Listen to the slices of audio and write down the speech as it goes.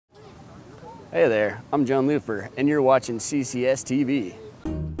Hey there, I'm John Lupfer, and you're watching CCS TV.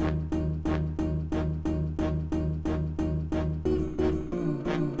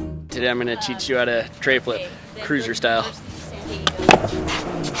 Today I'm going to teach you how to tray flip, cruiser style.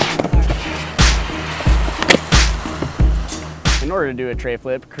 In order to do a tray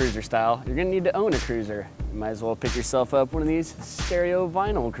flip, cruiser style, you're going to need to own a cruiser. You might as well pick yourself up one of these stereo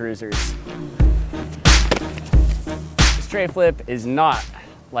vinyl cruisers. This tray flip is not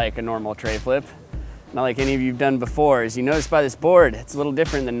like a normal tray flip, not like any of you've done before. As you notice by this board, it's a little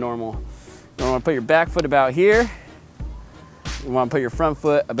different than normal. You want to put your back foot about here. You want to put your front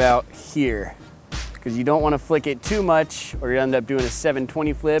foot about here, because you don't want to flick it too much or you end up doing a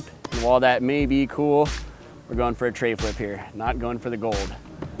 720 flip. And while that may be cool, we're going for a tray flip here, not going for the gold.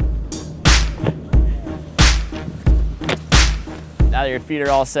 Now that your feet are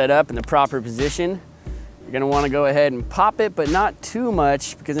all set up in the proper position, you're gonna wanna go ahead and pop it, but not too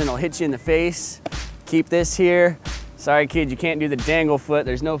much, because then it'll hit you in the face. Keep this here. Sorry kids, you can't do the dangle foot.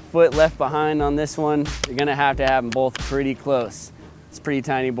 There's no foot left behind on this one. You're gonna have to have them both pretty close. It's a pretty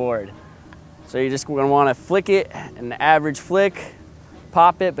tiny board. So you're just gonna wanna flick it, an average flick,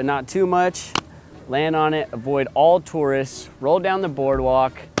 pop it, but not too much. Land on it, avoid all tourists, roll down the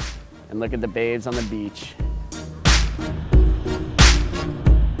boardwalk, and look at the babes on the beach.